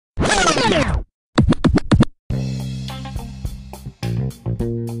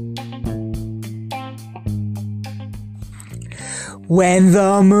When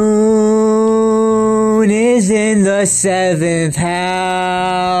the moon is in the 7th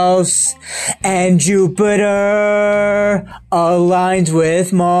house and Jupiter aligns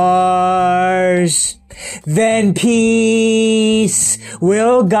with Mars, then peace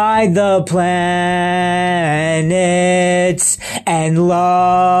will guide the planets and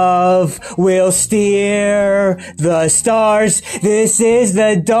love will steer the stars. This is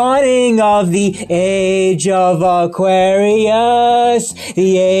the dawning of the age of Aquarius,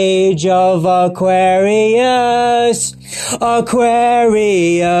 the age of Aquarius,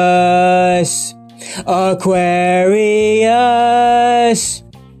 Aquarius, Aquarius.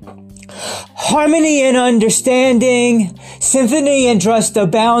 Harmony and understanding, symphony and trust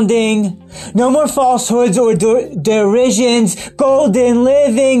abounding. No more falsehoods or derisions, golden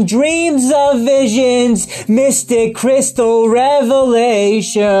living, dreams of visions, mystic crystal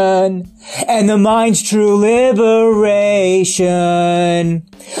revelation, and the mind's true liberation.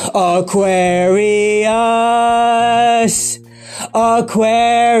 Aquarius,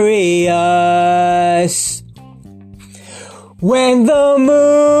 Aquarius. When the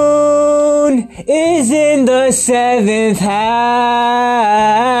moon is in the 7th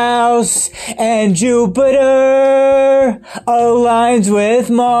house and Jupiter aligns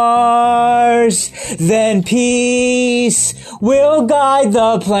with Mars, then peace will guide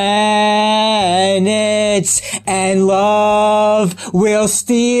the planets and love will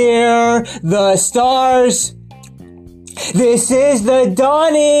steer the stars. This is the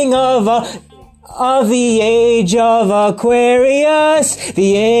dawning of the age of Aquarius,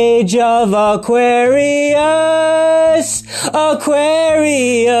 the age of Aquarius,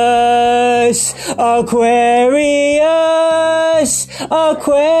 Aquarius, Aquarius,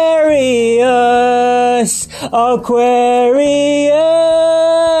 Aquarius, Aquarius.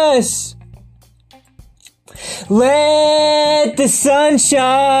 Let the sun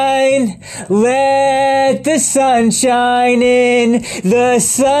shine, let the sun shine in, the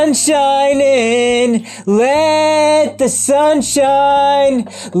sun shine in, let the sun shine,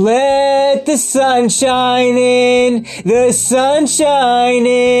 let the sun shine in, the sun shine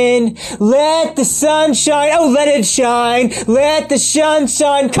in, let the sun shine, oh let it shine, let the sun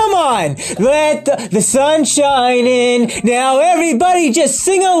shine, come on, let the sun shine in, now everybody just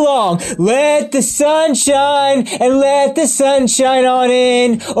sing along, let the sun shine, and let the sun shine on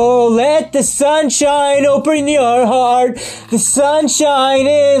in. Oh, let the sun shine, open your heart. The sun shine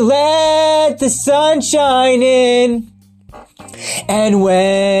in, let the sun shine in. And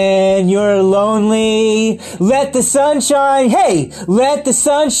when you're lonely, let the sun shine. Hey, let the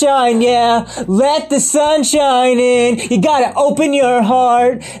sun shine, yeah. Let the sun shine in. You gotta open your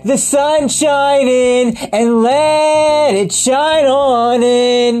heart. The sun shine in and let it shine on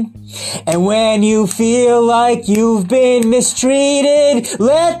in. And when you feel like you've been mistreated,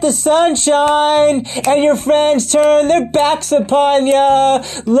 let the sun shine and your friends turn their backs upon ya.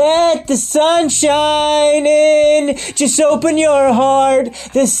 Let the sun shine in. Just open your heart.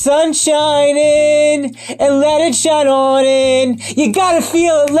 The sun shine in and let it shine on in. You gotta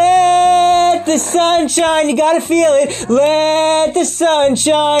feel it. Let the sun shine. You gotta feel it. Let the sun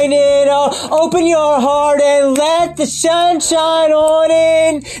shine in. Oh, open your heart and let the sun shine on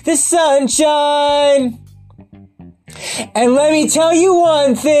in. The sunshine. And let me tell you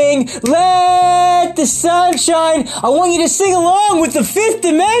one thing, let the sun shine. I want you to sing along with the 5th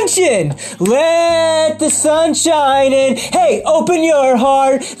dimension. Let the sun shine in. Hey, open your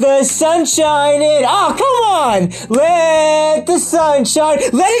heart, the sun shine in. Oh, come on. Let the sun shine.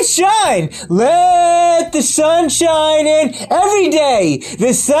 Let it shine. Let the sun shine in every day.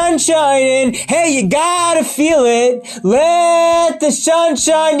 The sun shine in. Hey, you gotta feel it. Let the sun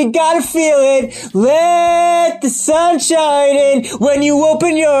shine. You gotta feel it. Let the sun shine in. When you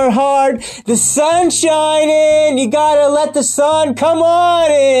open your heart, the sun shine in. You gotta let the sun come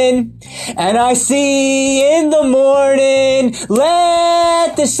on in. And I see in the morning,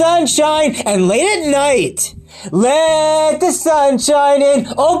 let the sun shine. And late at night, let the sun shine in.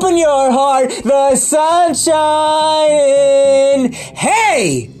 Open your heart, the sun shine in.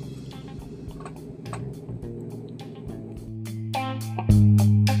 Hey!